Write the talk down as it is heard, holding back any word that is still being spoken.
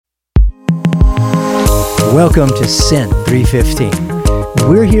Welcome to Sin 315.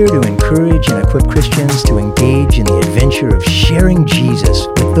 We're here to encourage and equip Christians to engage in the adventure of sharing Jesus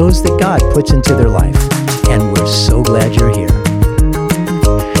with those that God puts into their life. And we're so glad you're here.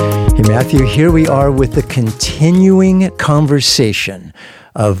 Hey, Matthew, here we are with the continuing conversation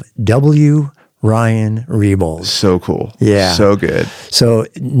of W. Ryan Rebels. So cool. Yeah. So good. So,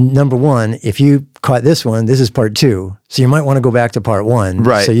 number one, if you caught this one, this is part two. So you might want to go back to part one.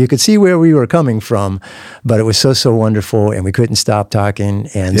 Right. So you could see where we were coming from, but it was so wonderful and we couldn't stop talking.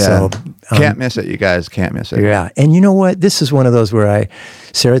 And so... can't miss it, you guys. Can't miss it. Yeah. And you know what? This is one of those where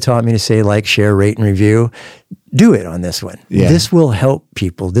Sarah taught me to say, like, share, rate, and review. Do it on this one. Yeah. This will help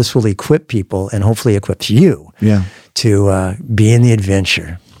people. This will equip people and hopefully equips you to be in the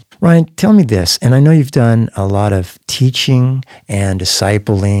adventure. Ryan, tell me this, and I know you've done a lot of teaching and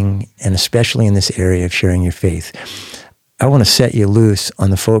discipling, and especially in this area of sharing your faith. I want to set you loose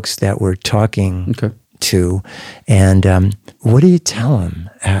on the folks that we're talking to, and what do you tell them?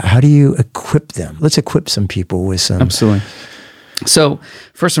 How do you equip them? Let's equip some people with some... Absolutely. So,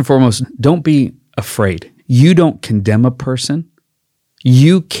 first and foremost, don't be afraid. You don't condemn a person.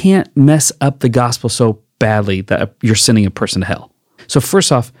 You can't mess up the gospel so badly that you're sending a person to hell. So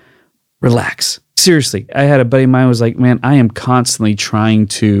first off, relax. Seriously, I had a buddy of mine who was like, man, I am constantly trying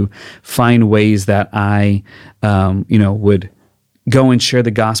to find ways that I, would go and share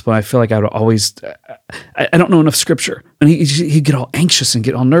the gospel. I feel like I would always, I don't know enough scripture. And he'd get all anxious and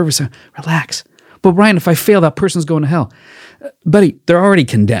get all nervous. And relax. But Ryan, if I fail, that person's going to hell. Buddy, they're already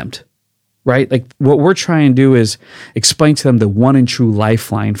condemned, right? Like what we're trying to do is explain to them the one and true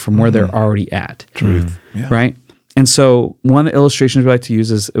lifeline from where they're already at. Truth. Yeah. Right? And so one of the illustrations we like to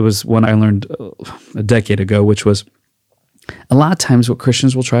use it was one I learned a decade ago, which was a lot of times what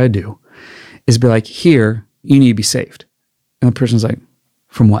Christians will try to do is be like, here, you need to be saved. And the person's like,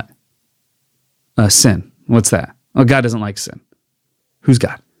 from what? Sin. What's that? Oh, God doesn't like sin. Who's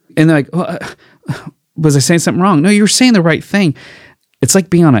God? And they're like, was I saying something wrong? No, you were saying the right thing. It's like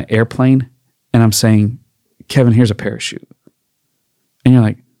being on an airplane and I'm saying, Kevin, here's a parachute. And you're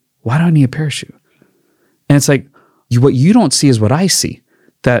like, why do I need a parachute? And it's like, what you don't see is what I see,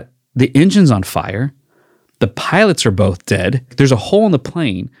 that the engine's on fire, the pilots are both dead, there's a hole in the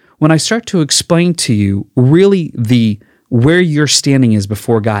plane. When I start to explain to you really where your standing is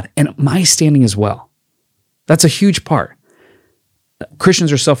before God and my standing as well, that's a huge part.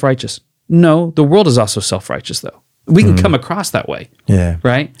 Christians are self-righteous. No, the world is also self-righteous though. We can come across that way. Yeah.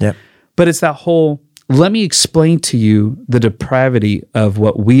 Right? Yep. But it's that whole, let me explain to you the depravity of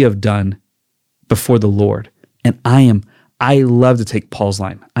what we have done before the Lord. And I love to take Paul's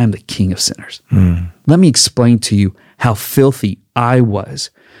line. I am the king of sinners. Let me explain to you how filthy I was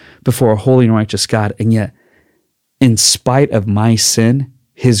before a holy and righteous God. And yet, in spite of my sin,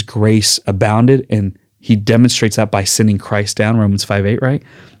 his grace abounded. And he demonstrates that by sending Christ down, Romans 5:8, right?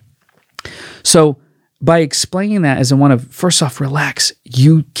 So by explaining that as first off, relax.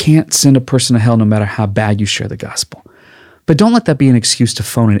 You can't send a person to hell no matter how bad you share the gospel. But don't let that be an excuse to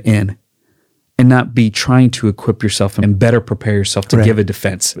phone it in and not be trying to equip yourself and better prepare yourself to give a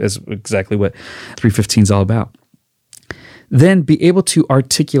defense, is exactly what 315 is all about. Then be able to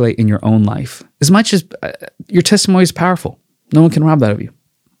articulate in your own life. As much as your testimony is powerful, no one can rob that of you.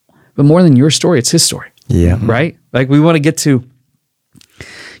 But more than your story, it's his story. Yeah. Right? Like we want to get to,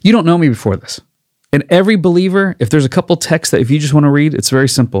 you don't know me before this. And every believer, if there's a couple texts that if you just want to read, it's very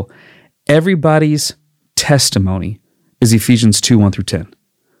simple. Everybody's testimony is Ephesians 2:1-10.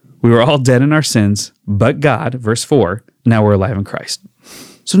 We were all dead in our sins, but God, verse 4, now we're alive in Christ.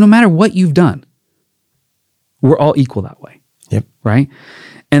 So no matter what you've done, we're all equal that way. Yep. Right?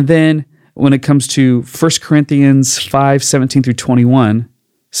 And then when it comes to 1 Corinthians 5:17-21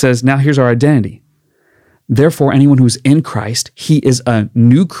 says, now here's our identity. Therefore, anyone who's in Christ, he is a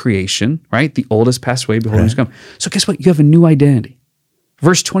new creation, right? The old has passed away, behold, he's come. So guess what? You have a new identity.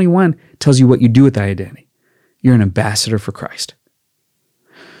 Verse 21 tells you what you do with that identity. You're an ambassador for Christ.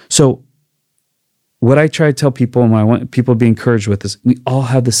 So what I try to tell people and what I want people to be encouraged with is we all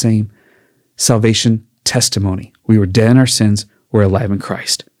have the same salvation testimony. We were dead in our sins. We're alive in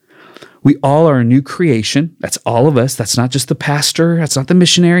Christ. We all are a new creation. That's all of us. That's not just the pastor. That's not the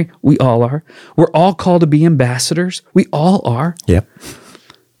missionary. We all are. We're all called to be ambassadors. We all are. Yep.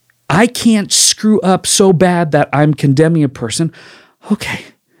 I can't screw up so bad that I'm condemning a person. Okay.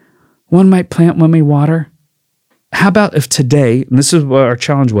 One might plant, one may water. How about if today, and this is what our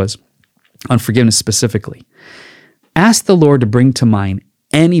challenge was on forgiveness specifically, ask the Lord to bring to mind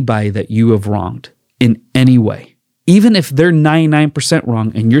anybody that you have wronged in any way. Even if they're 99%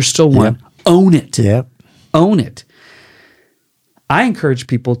 wrong and you're still one, own it. Yep. Own it. I encourage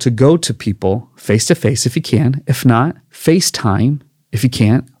people to go to people face to face if you can. If not, FaceTime if you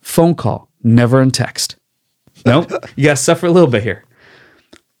can't. Phone call, never in text. Nope, you got to suffer a little bit here.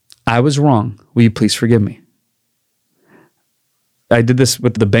 I was wrong. Will you please forgive me? I did this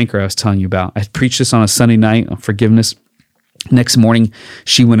with the banker I was telling you about. I preached this on a Sunday night on forgiveness. Next morning,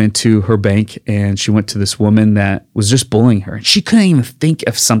 she went into her bank and she went to this woman that was just bullying her. And she couldn't even think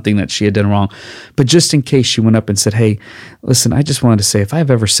of something that she had done wrong. But just in case, she went up and said, hey, listen, I just wanted to say, if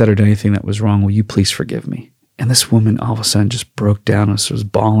I've ever said or done anything that was wrong, will you please forgive me? And this woman all of a sudden just broke down and was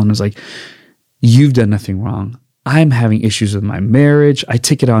bawling. It was like, you've done nothing wrong. I'm having issues with my marriage. I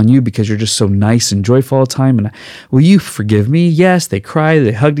take it on you because you're just so nice and joyful all the time. And will you forgive me? Yes. They cried,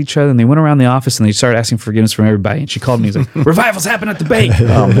 they hugged each other, and they went around the office and they started asking forgiveness from everybody. And she called me and was like, revival's happening at the bank.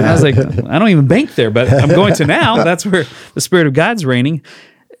 And I was like, I don't even bank there, but I'm going to now. That's where the Spirit of God's reigning.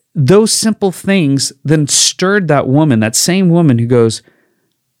 Those simple things then stirred that woman, that same woman who goes,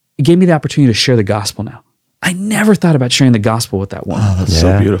 it gave me the opportunity to share the gospel now. I never thought about sharing the gospel with that woman. Oh, that's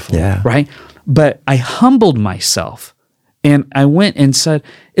so beautiful. Yeah. Right? But I humbled myself and I went and said,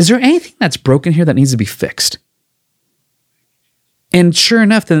 is there anything that's broken here that needs to be fixed? And sure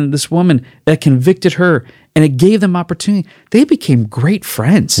enough, then this woman, that convicted her and it gave them opportunity. They became great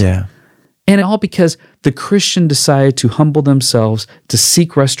friends. Yeah. And all because the Christian decided to humble themselves, to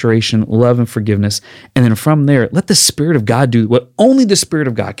seek restoration, love, and forgiveness. And then from there, let the Spirit of God do what only the Spirit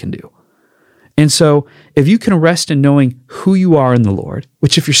of God can do. And so if you can rest in knowing who you are in the Lord,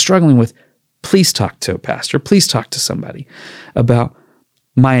 which if you're struggling with, please talk to a pastor, please talk to somebody about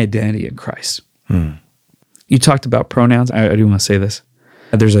my identity in Christ. You talked about pronouns. I do want to say this.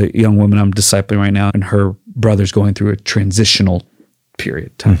 There's a young woman I'm discipling right now, and her brother's going through a transitional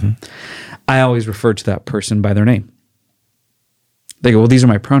period time. Mm-hmm. I always refer to that person by their name. They go, well, these are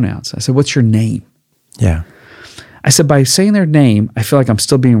my pronouns. I said, what's your name? Yeah. I said, by saying their name, I feel like I'm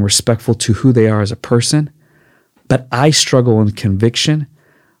still being respectful to who they are as a person, but I struggle in conviction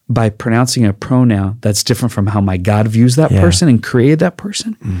by pronouncing a pronoun that's different from how my God views that person and created that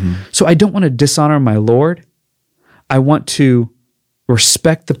person. Mm-hmm. So I don't want to dishonor my Lord. I want to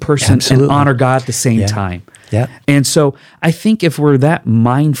respect the person and honor God at the same time. Yeah. And so I think if we're that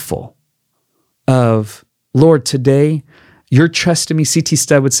mindful of, Lord, today you're trusting me, C.T.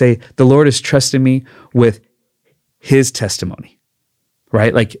 Studd would say, the Lord is trusting me with his testimony,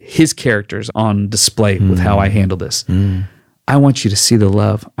 right? Like his character's on display with how I handle this. I want you to see the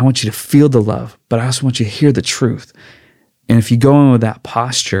love. I want you to feel the love, but I also want you to hear the truth. And if you go in with that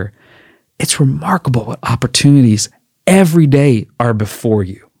posture, it's remarkable what opportunities every day are before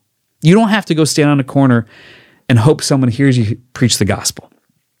you. You don't have to go stand on a corner and hope someone hears you preach the gospel.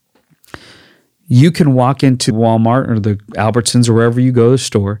 You can walk into Walmart or the Albertsons or wherever you go to the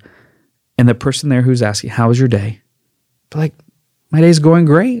store, and the person there who's asking, how was your day? Be like, my day's going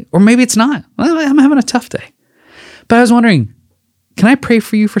great. Or maybe it's not. Well, I'm having a tough day. But I was wondering, can I pray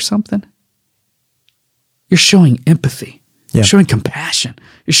for you for something? You're showing empathy. Yeah. You're showing compassion.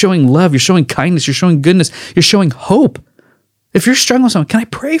 You're showing love. You're showing kindness. You're showing goodness. You're showing hope. If you're struggling with something, can I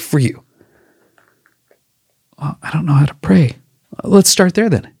pray for you? Well, I don't know how to pray. Let's start there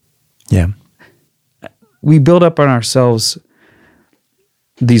then. Yeah. We build up on ourselves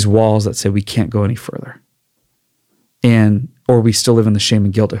these walls that say we can't go any further. Or we still live in the shame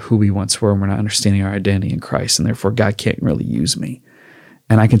and guilt of who we once were, and we're not understanding our identity in Christ, and therefore God can't really use me.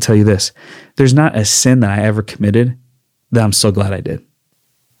 And I can tell you this, there's not a sin that I ever committed that I'm so glad I did.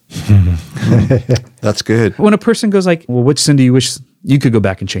 That's good. When a person goes like, well, which sin do you wish you could go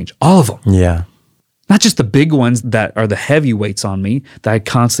back and change? All of them. Yeah. Not just the big ones that are the heavyweights on me that I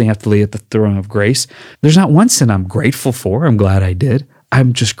constantly have to lay at the throne of grace. There's not one sin I'm grateful for. I'm glad I did.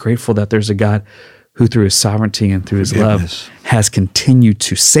 I'm just grateful that there's a God who through his sovereignty and through his love has continued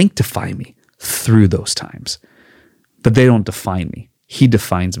to sanctify me through those times. But they don't define me. He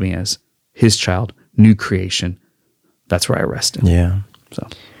defines me as his child, new creation. That's where I rest in. Yeah. So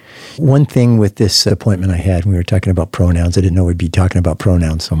one thing with this appointment I had, we were talking about pronouns. I didn't know we'd be talking about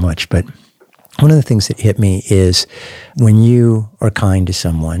pronouns so much, but one of the things that hit me is when you are kind to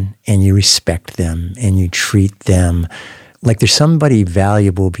someone and you respect them and you treat them like there's somebody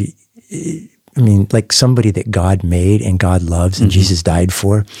valuable, like somebody that God made and God loves and Jesus died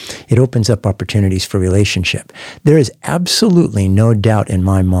for, it opens up opportunities for relationship. There is absolutely no doubt in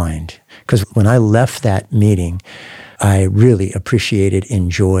my mind, because when I left that meeting, I really appreciated,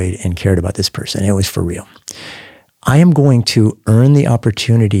 enjoyed, and cared about this person. It was for real. I am going to earn the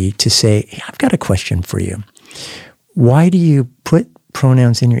opportunity to say, hey, I've got a question for you. Why do you put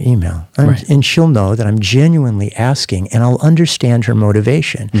pronouns in your email? Right. And she'll know that I'm genuinely asking, and I'll understand her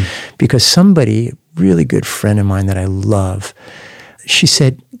motivation. Because somebody, really good friend of mine that I love, she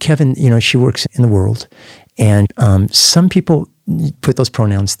said, Kevin, she works in the world, and some people put those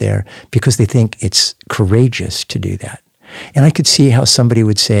pronouns there because they think it's courageous to do that. And I could see how somebody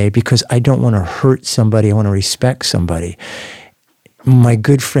would say, because I don't want to hurt somebody, I want to respect somebody. My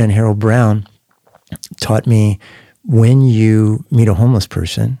good friend Harold Brown taught me, when you meet a homeless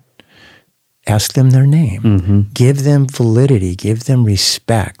person, ask them their name. Give them validity, give them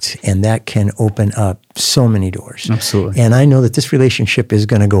respect, and that can open up so many doors. Absolutely. And I know that this relationship is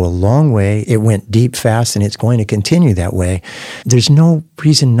going to go a long way. It went deep fast, and it's going to continue that way. There's no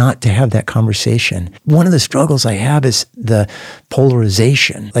reason not to have that conversation. One of the struggles I have is the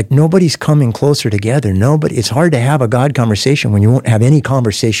polarization. Like, nobody's coming closer together. It's hard to have a God conversation when you won't have any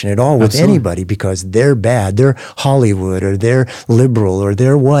conversation at all with anybody, because they're bad, they're Hollywood, or they're liberal, or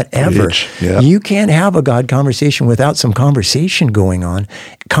they're whatever. Yeah. You can't have a God conversation without some conversation going on.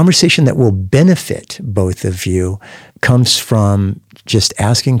 Conversation that will benefit both of you comes from just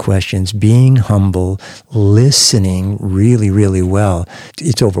asking questions, being humble, listening really, really well.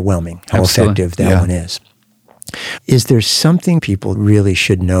 It's overwhelming how effective that one is. Is there something people really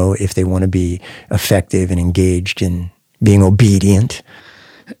should know if they want to be effective and engaged in being obedient?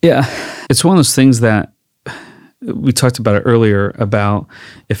 Yeah. It's one of those things that we talked about it earlier, about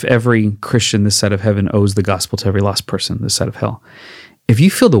if every Christian this side of heaven owes the gospel to every lost person this side of hell. If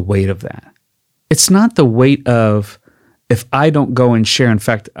you feel the weight of that, it's not the weight of, if I don't go and share. In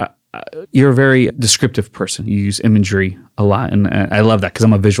fact, you're a very descriptive person. You use imagery a lot, and I love that because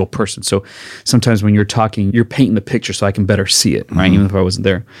I'm a visual person. So sometimes when you're talking, you're painting the picture so I can better see it, right? Even if I wasn't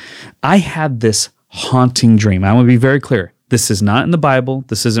there. I had this haunting dream. I want to be very clear. This is not in the Bible.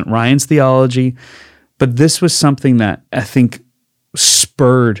 This isn't Ryan's theology. But this was something that I think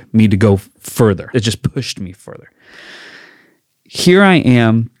spurred me to go further. It just pushed me further. Here I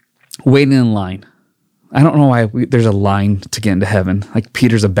am waiting in line. I don't know why there's a line to get into heaven. Like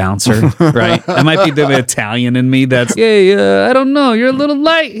Peter's a bouncer, right? That might be the Italian in me that's, I don't know, you're a little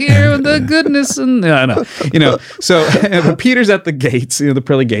light here with the goodness. And I know, so but Peter's at the gates, the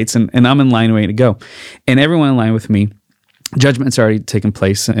pearly gates, and I'm in line waiting to go. And everyone in line with me, judgment's already taken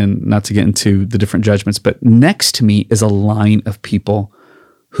place, and not to get into the different judgments, but next to me is a line of people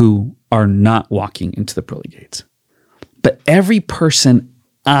who are not walking into the pearly gates. But every person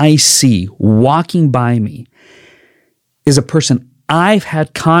I see walking by me is a person I've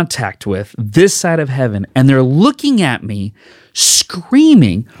had contact with this side of heaven, and they're looking at me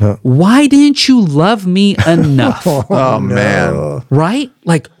screaming, why didn't you love me enough? Oh, man. Right?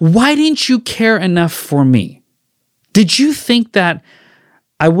 Like, why didn't you care enough for me? Did you think that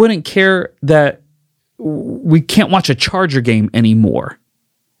I wouldn't care that we can't watch a Charger game anymore?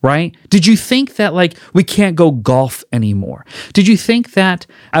 Right? Did you think that, like, we can't go golf anymore? Did you think that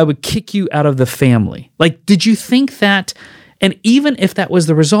I would kick you out of the family? Like, did you think that, and even if that was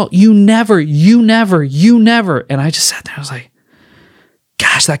the result, you never. And I just sat there, I was like,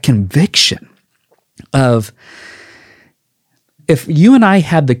 gosh, that conviction of, if you and I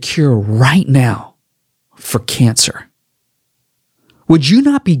had the cure right now for cancer, would you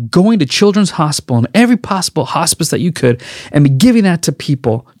not be going to Children's Hospital and every possible hospice that you could and be giving that to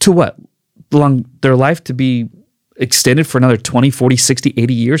people to what? Along their life to be extended for another 20, 40, 60,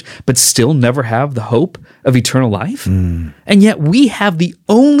 80 years, but still never have the hope of eternal life? And yet we have the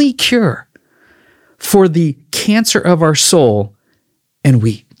only cure for the cancer of our soul, and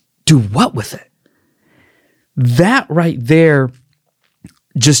we do what with it? That right there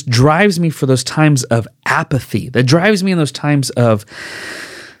just drives me for those times of apathy. That drives me in those times of,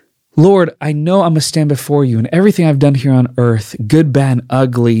 Lord, I know I'm going to stand before you, and everything I've done here on earth, good, bad, and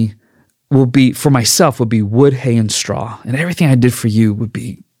ugly, will be, for myself, would be wood, hay, and straw. And everything I did for you would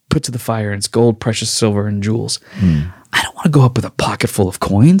be put to the fire, and it's gold, precious silver, and jewels. I don't want to go up with a pocket full of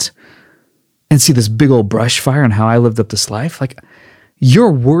coins and see this big old brush fire on how I lived up this life. Like,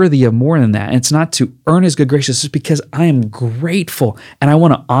 you're worthy of more than that. And it's not to earn his good graces, it's because I am grateful and I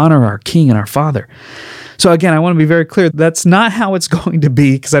want to honor our King and our Father. So again, I want to be very clear. That's not how it's going to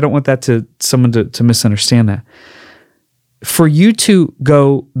be, because I don't want that someone to misunderstand that. For you to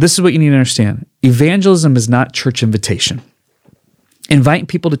go, this is what you need to understand. Evangelism is not church invitation. Inviting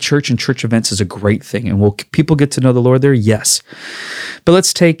people to church and church events is a great thing. And will people get to know the Lord there? Yes. But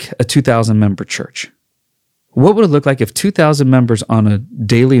let's take a 2,000 member church. What would it look like if 2,000 members on a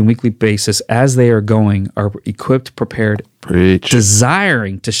daily and weekly basis, as they are going, are equipped, prepared,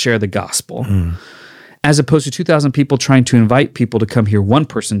 desiring to share the gospel, as opposed to 2,000 people trying to invite people to come hear one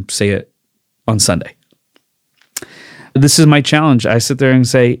person say it on Sunday? This is my challenge. I sit there and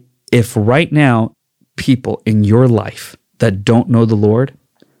say, if right now people in your life that don't know the Lord,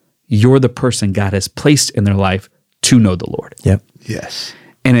 you're the person God has placed in their life to know the Lord. Yep. Yes.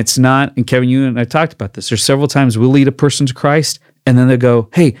 And it's not, and Kevin, you and I talked about this. There's several times we'll lead a person to Christ and then they go,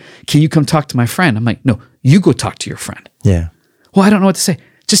 hey, can you come talk to my friend? I'm like, no, you go talk to your friend. Yeah. Well, I don't know what to say.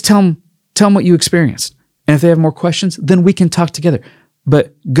 Just tell them what you experienced. And if they have more questions, then we can talk together.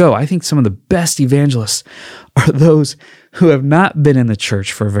 But go. I think some of the best evangelists are those who have not been in the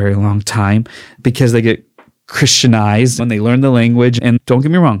church for a very long time because they get Christianized when they learn the language. And don't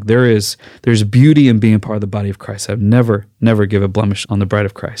get me wrong, there's beauty in being part of the body of Christ. I've never give a blemish on the bride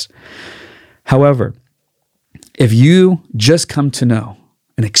of Christ. However, if you just come to know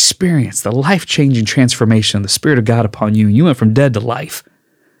and experience the life-changing transformation of the Spirit of God upon you, and you went from dead to life,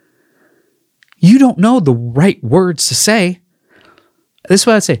 you don't know the right words to say. This is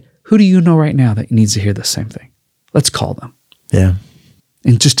what I'd say. Who do you know right now that needs to hear the same thing? Let's call them. Yeah.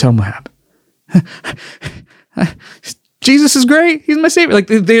 And just tell them what happened. Jesus is great. He's my Savior. Like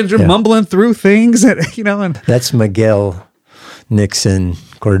they're mumbling through things, and That's Miguel Nixon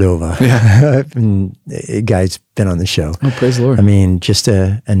Cordova. Yeah. The guy's been on the show. Oh, praise the Lord. I mean, just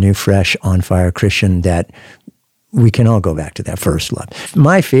a new, fresh, on-fire Christian that we can all go back to that first love.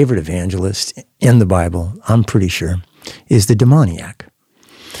 My favorite evangelist in the Bible, I'm pretty sure, is the demoniac.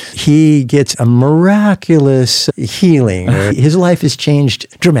 He gets a miraculous healing. His life is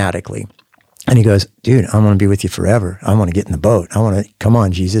changed dramatically. And he goes, dude, I want to be with you forever. I want to get in the boat. Come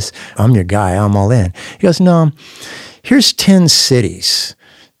on, Jesus. I'm your guy. I'm all in. He goes, no, here's 10 cities.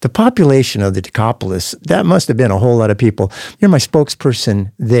 The population of the Decapolis, that must have been a whole lot of people. You're my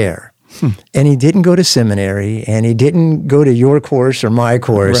spokesperson there. And he didn't go to seminary, and he didn't go to your course or my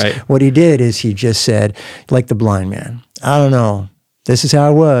course. Right. What he did is he just said, like the blind man, I don't know. This is how I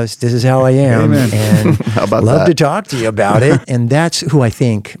was. This is how I am. Amen. And How about love that? to talk to you about it. And that's who I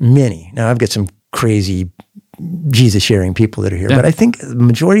think many. Now, I've got some crazy Jesus-sharing people that are here, but I think the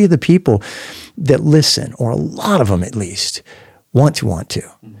majority of the people that listen, or a lot of them at least, want to.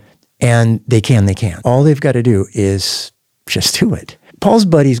 And they can. All they've got to do is just do it. Paul's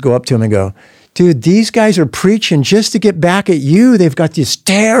buddies go up to him and go, dude, these guys are preaching just to get back at you. They've got this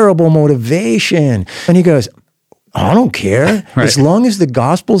terrible motivation. And he goes, I don't care. Right. As long as the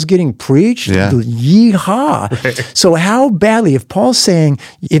gospel's getting preached, yeehaw. Right. So how badly, if Paul's saying,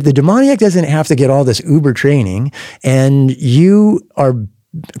 if the demoniac doesn't have to get all this Uber training and you are,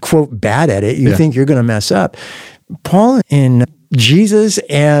 quote, bad at it, you think you're going to mess up. Paul and Jesus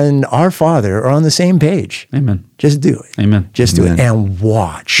and our Father are on the same page. Amen. Just do it. Amen. Just do Amen. it and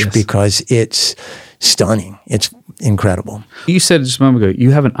watch, because it's stunning. It's incredible. You said just a moment ago,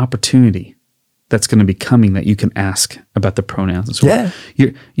 you have an opportunity that's going to be coming that you can ask about the pronouns and so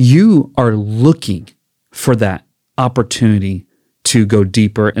on. You are looking for that opportunity to go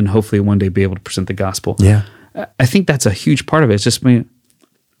deeper and hopefully one day be able to present the gospel. Yeah. I think that's a huge part of it. It's just,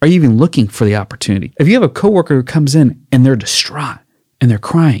 are you even looking for the opportunity? If you have a coworker who comes in and they're distraught and they're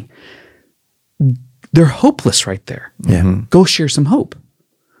crying, they're hopeless right there. Yeah. Go share some hope.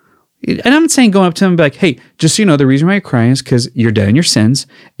 And I'm not saying going up to them and be like, hey, just so you know, the reason why you're crying is because you're dead in your sins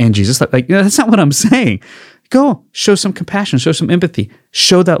and Jesus, that's not what I'm saying. Go show some compassion, show some empathy,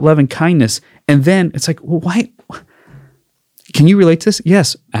 show that love and kindness. And then it's like, well, why? Can you relate to this?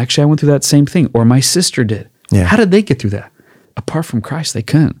 Yes. Actually, I went through that same thing, or my sister did. Yeah. How did they get through that? Apart from Christ, they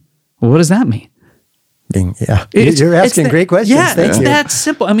couldn't. Well, what does that mean? You're asking great questions. Yeah, Thank it's you. that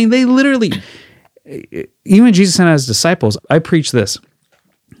simple. I mean, they literally, even Jesus sent out his disciples, I preach this.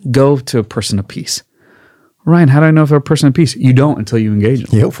 Go to a person of peace. Ryan, how do I know if they're a person of peace? You don't until you engage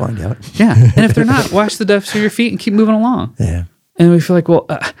them. You'll find out. Yeah. And if they're not, wash the dust of your feet and keep moving along. Yeah. And we feel like, well,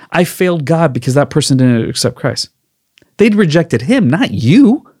 I failed God because that person didn't accept Christ. They'd rejected him, not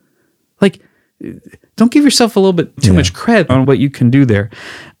you. Like, don't give yourself a little bit too much credit on what you can do there.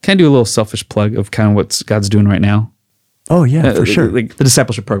 Can I do a little selfish plug of kind of what God's doing right now? Oh, yeah, for sure. Like the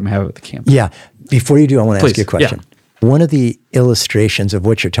discipleship program I have at the camp. Yeah. Before you do, I want to ask you a question. Yeah. One of the illustrations of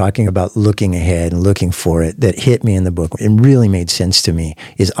what you're talking about, looking ahead and looking for it, that hit me in the book and really made sense to me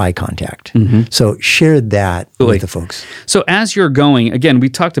is eye contact. Mm-hmm. So share that with the folks. So as you're going, again, we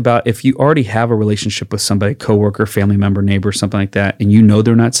talked about if you already have a relationship with somebody, coworker, family member, neighbor, something like that, and you know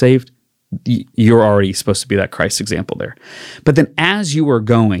they're not saved, you're already supposed to be that Christ example there. But then as you are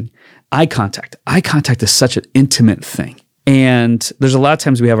going, eye contact is such an intimate thing. And there's a lot of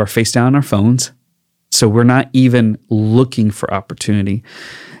times we have our face down on our phones. So we're not even looking for opportunity.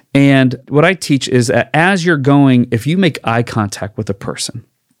 And what I teach is that as you're going, if you make eye contact with a person,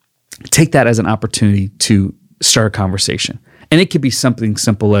 take that as an opportunity to start a conversation. And it could be something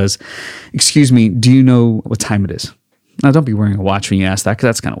simple as, excuse me, do you know what time it is? Now, don't be wearing a watch when you ask that, because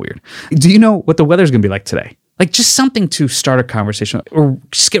that's kind of weird. Do you know what the weather's going to be like today? Like just something to start a conversation, or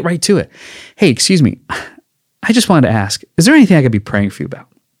just get right to it. Hey, excuse me, I just wanted to ask, is there anything I could be praying for you about?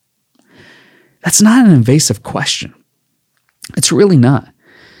 That's not an invasive question. It's really not.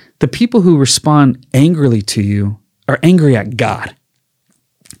 The people who respond angrily to you are angry at God.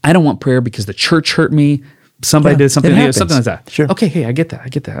 I don't want prayer because the church hurt me. Somebody did something, something like that. Sure. Okay, hey, I get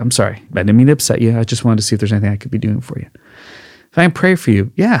that. I'm sorry. I didn't mean to upset you. I just wanted to see if there's anything I could be doing for you. If I can pray for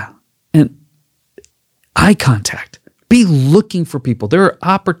you, yeah. And eye contact. Be looking for people. There are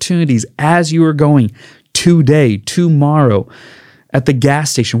opportunities as you are going today, tomorrow, at the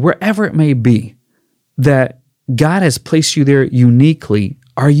gas station, wherever it may be, that God has placed you there uniquely.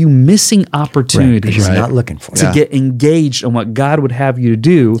 Are you missing opportunities You're not looking for to get engaged on what God would have you to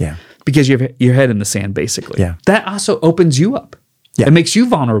do because you have your head in the sand, basically? Yeah. That also opens you up. Yeah. It makes you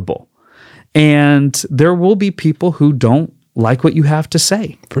vulnerable. And there will be people who don't like what you have to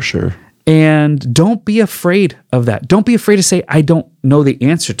say. For sure. And don't be afraid of that. Don't be afraid to say, I don't know the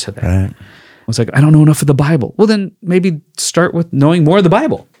answer to that. Right. It's like, I don't know enough of the Bible. Well, then maybe start with knowing more of the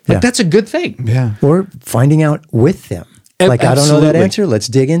Bible. Like, that's a good thing. Yeah. Or finding out with them. Like, I don't know that answer. Let's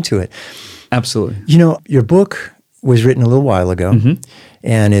dig into it. Absolutely. You know, your book was written a little while ago,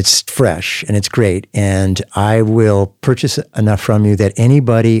 and it's fresh and it's great. And I will purchase enough from you that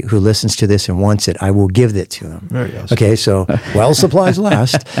anybody who listens to this and wants it, I will give it to them. Very awesome. Okay, so while supplies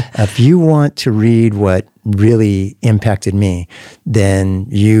last, if you want to read what really impacted me, then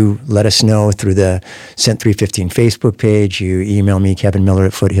you let us know through the Sent 315 Facebook page. You email me, Kevin Miller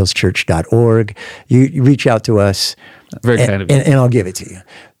at foothillschurch.org. You reach out to us. Very kind of you. And I'll give it to you.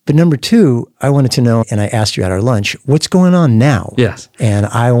 But number two, I wanted to know, and I asked you at our lunch, what's going on now? Yes. And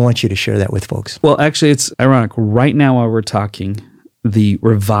I want you to share that with folks. Well, actually, it's ironic. Right now, while we're talking, the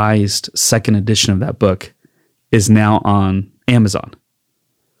revised second edition of that book is now on Amazon.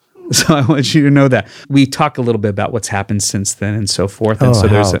 So I want you to know that. We talk a little bit about what's happened since then and so forth. And so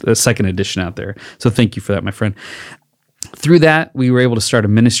there's a second edition out there. So thank you for that, my friend. Through that, we were able to start a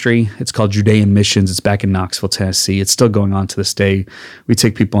ministry. It's called Judean Missions. It's back in Knoxville, Tennessee. It's still going on to this day. We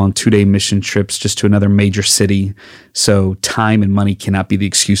take people on 2-day mission trips just to another major city. So time and money cannot be the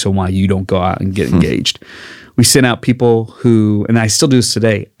excuse on why you don't go out and get engaged. We send out people who, and I still do this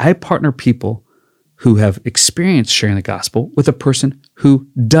today, I partner people who have experienced sharing the gospel with a person who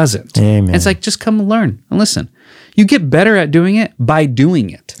doesn't. Amen. And it's like, just come and learn and listen. You get better at doing it by doing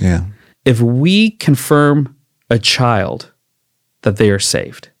it. Yeah. If we confirm a child that they are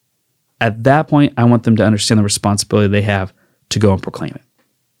saved, at that point, I want them to understand the responsibility they have to go and proclaim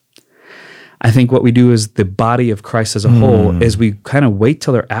it. I think what we do as the body of Christ as a whole is we kind of wait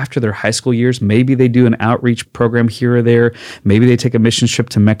till they're after their high school years. Maybe they do an outreach program here or there. Maybe they take a mission trip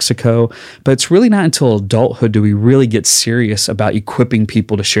to Mexico. But it's really not until adulthood do we really get serious about equipping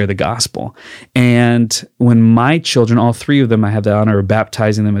people to share the gospel. And when my children, all three of them, I have the honor of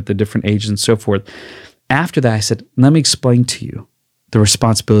baptizing them at the different ages and so forth. After that, I said, let me explain to you the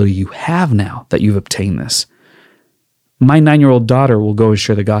responsibility you have now that you've obtained this. My 9-year-old daughter will go and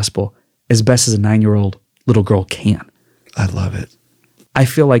share the gospel as best as a 9-year-old little girl can. I love it. I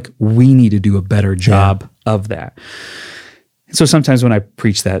feel like we need to do a better job of that. So sometimes when I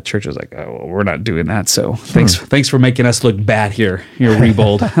preach that, church is like, oh, well, we're not doing that. So thanks for making us look bad here. You're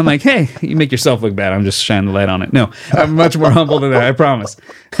Rebold. I'm like, hey, you make yourself look bad. I'm just shining the light on it. No, I'm much more humble than that, I promise.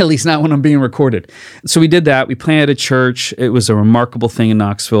 At least not when I'm being recorded. So we did that. We planted a church. It was a remarkable thing in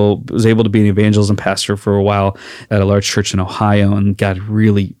Knoxville. I was able to be an evangelism pastor for a while at a large church in Ohio. And God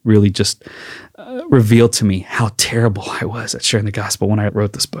really, really just revealed to me how terrible I was at sharing the gospel when I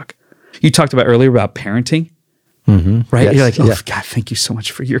wrote this book. You talked about earlier about parenting. Right? Yes. You're like, oh, God, thank you so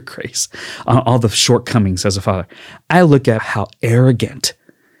much for your grace on all the shortcomings as a father. I look at how arrogant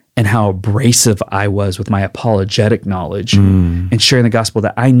and how abrasive I was with my apologetic knowledge and sharing the gospel,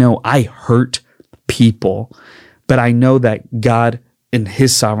 that I know I hurt people, but I know that God in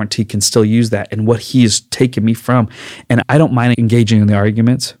his sovereignty can still use that and what he has taken me from. And I don't mind engaging in the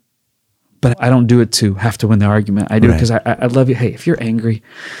arguments, but I don't do it to have to win the argument. I do it because I love you. Hey, if you're angry,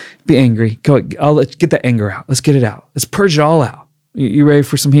 be angry. Go. Let's get that anger out. Let's get it out. Let's purge it all out. You ready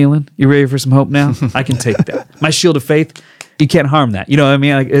for some healing? You ready for some hope now? I can take that. My shield of faith, you can't harm that. You know what I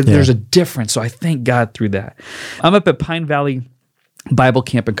mean? Like, there's a difference. So I thank God through that. I'm up at Pine Valley Bible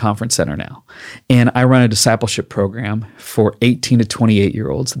Camp and Conference Center now, and I run a discipleship program for 18 to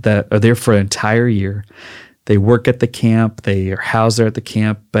 28-year-olds that are there for an entire year. They work at the camp. They are housed there at the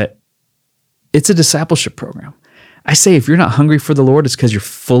camp, but it's a discipleship program. I say if you're not hungry for the Lord, it's because you're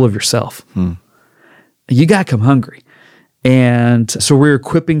full of yourself. You got to come hungry. And so we're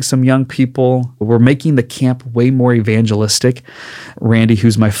equipping some young people. We're making the camp way more evangelistic. Randy,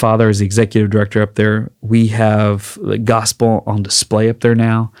 who's my father, is the executive director up there. We have the gospel on display up there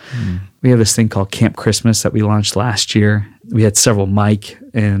now. We have this thing called Camp Christmas that we launched last year. We had several, Mike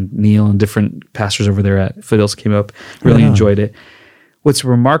and Neil and different pastors over there at Foothills came up, really enjoyed it. What's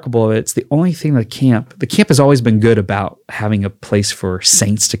remarkable of it, it's the only thing the camp has always been good about having a place for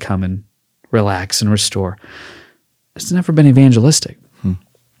saints to come and relax and restore. It's never been evangelistic.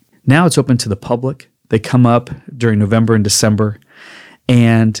 Now it's open to the public. They come up during November and December,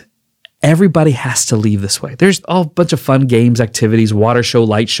 and everybody has to leave this way. There's a bunch of fun games, activities, water show,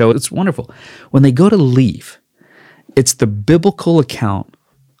 light show. It's wonderful. When they go to leave, it's the biblical account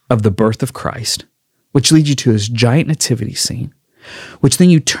of the birth of Christ, which leads you to this giant nativity scene, which then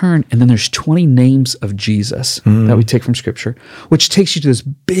you turn, and then there's 20 names of Jesus that we take from Scripture, which takes you to this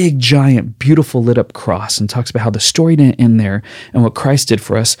big, giant, beautiful lit up cross and talks about how the story didn't end there and what Christ did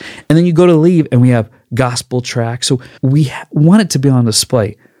for us. And then you go to leave and we have gospel tracks. So we want it to be on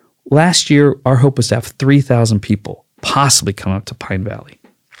display. Last year, our hope was to have 3,000 people possibly come up to Pine Valley.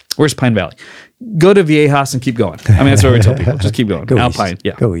 Where's Pine Valley? Go to Viejas and keep going. I mean, that's what we tell people. Just keep going. Alpine.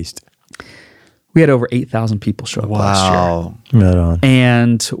 Yeah. Go east. We had over 8,000 people show up last year. Right on.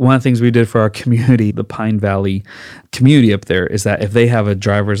 And one of the things we did for our community, the Pine Valley community up there, is that if they have a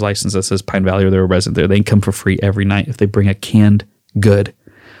driver's license that says Pine Valley or they're a resident there, they can come for free every night if they bring a canned good,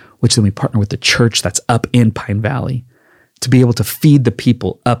 which then we partner with the church that's up in Pine Valley to be able to feed the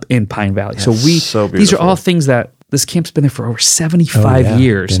people up in Pine Valley. These are all things that this camp's been there for over 75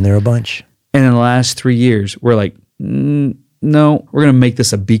 years. Been there a bunch. And in the last 3 years, we're like, no, we're going to make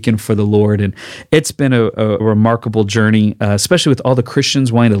this a beacon for the Lord. And it's been a remarkable journey, especially with all the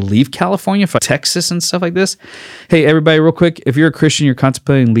Christians wanting to leave California, from Texas and stuff like this. Hey, everybody, real quick, if you're a Christian, you're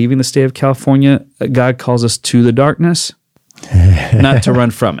contemplating leaving the state of California, God calls us to the darkness, not to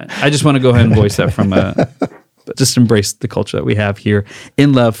run from it. I just want to go ahead and voice that from just embrace the culture that we have here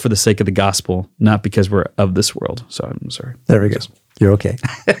in love for the sake of the gospel, not because we're of this world. So I'm sorry. There we go. You're okay.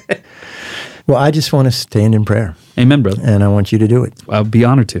 Well, I just want to stand in prayer. Amen, brother. And I want you to do it. I'll be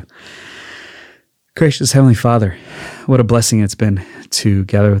honored to. Gracious Heavenly Father, what a blessing it's been to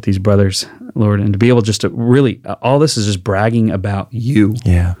gather with these brothers, Lord, and to be able just to really, all this is just bragging about you.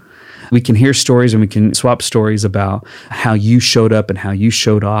 Yeah. We can hear stories and we can swap stories about how you showed up and how you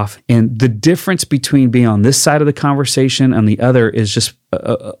showed off. And the difference between being on this side of the conversation and the other is just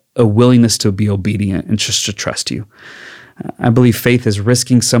a willingness to be obedient and just to trust you. I believe faith is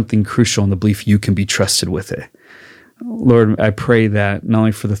risking something crucial in the belief you can be trusted with it. Lord, I pray that not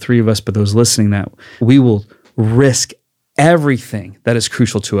only for the three of us, but those listening, that we will risk everything that is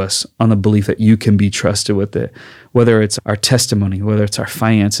crucial to us on the belief that you can be trusted with it, whether it's our testimony, whether it's our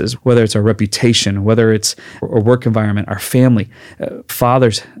finances, whether it's our reputation, whether it's our work environment, our family.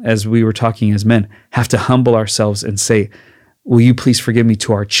 Fathers, as we were talking as men, have to humble ourselves and say, will you please forgive me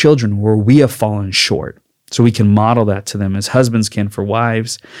to our children where we have fallen short? So we can model that to them as husbands can for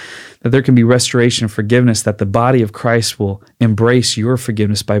wives, that there can be restoration and forgiveness, that the body of Christ will embrace your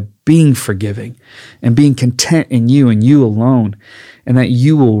forgiveness by being forgiving and being content in you and you alone, and that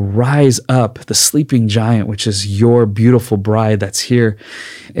you will rise up the sleeping giant, which is your beautiful bride that's here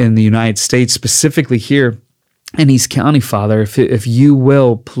in the United States, specifically here in East County, Father. If you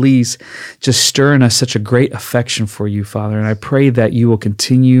will, please just stir in us such a great affection for you, Father. And I pray that you will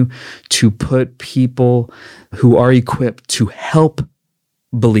continue to put people who are equipped to help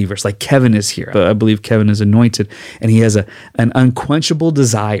believers, like Kevin is here. I believe Kevin is anointed, and he has an unquenchable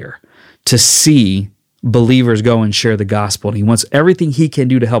desire to see believers go and share the gospel. And he wants everything he can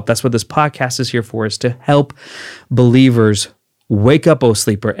do to help. That's what this podcast is here for, is to help believers wake up, O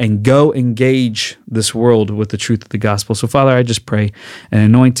sleeper, and go engage this world with the truth of the gospel. So, Father, I just pray an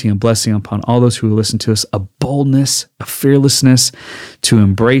anointing and blessing upon all those who listen to us, a boldness, a fearlessness to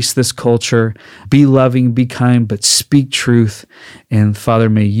embrace this culture, be loving, be kind, but speak truth. And, Father,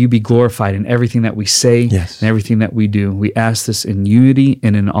 may you be glorified in everything that we say and everything that we do. We ask this in unity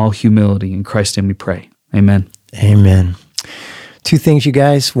and in all humility. In Christ's name we pray. Amen. Amen. Two things, you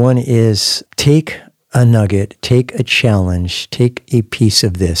guys. One is take a nugget, take a challenge, take a piece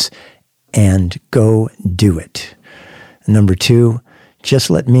of this, and go do it. Number two, just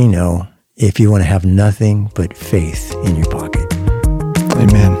let me know if you want to have nothing but faith in your pocket.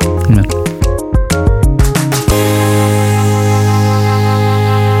 Amen. Amen.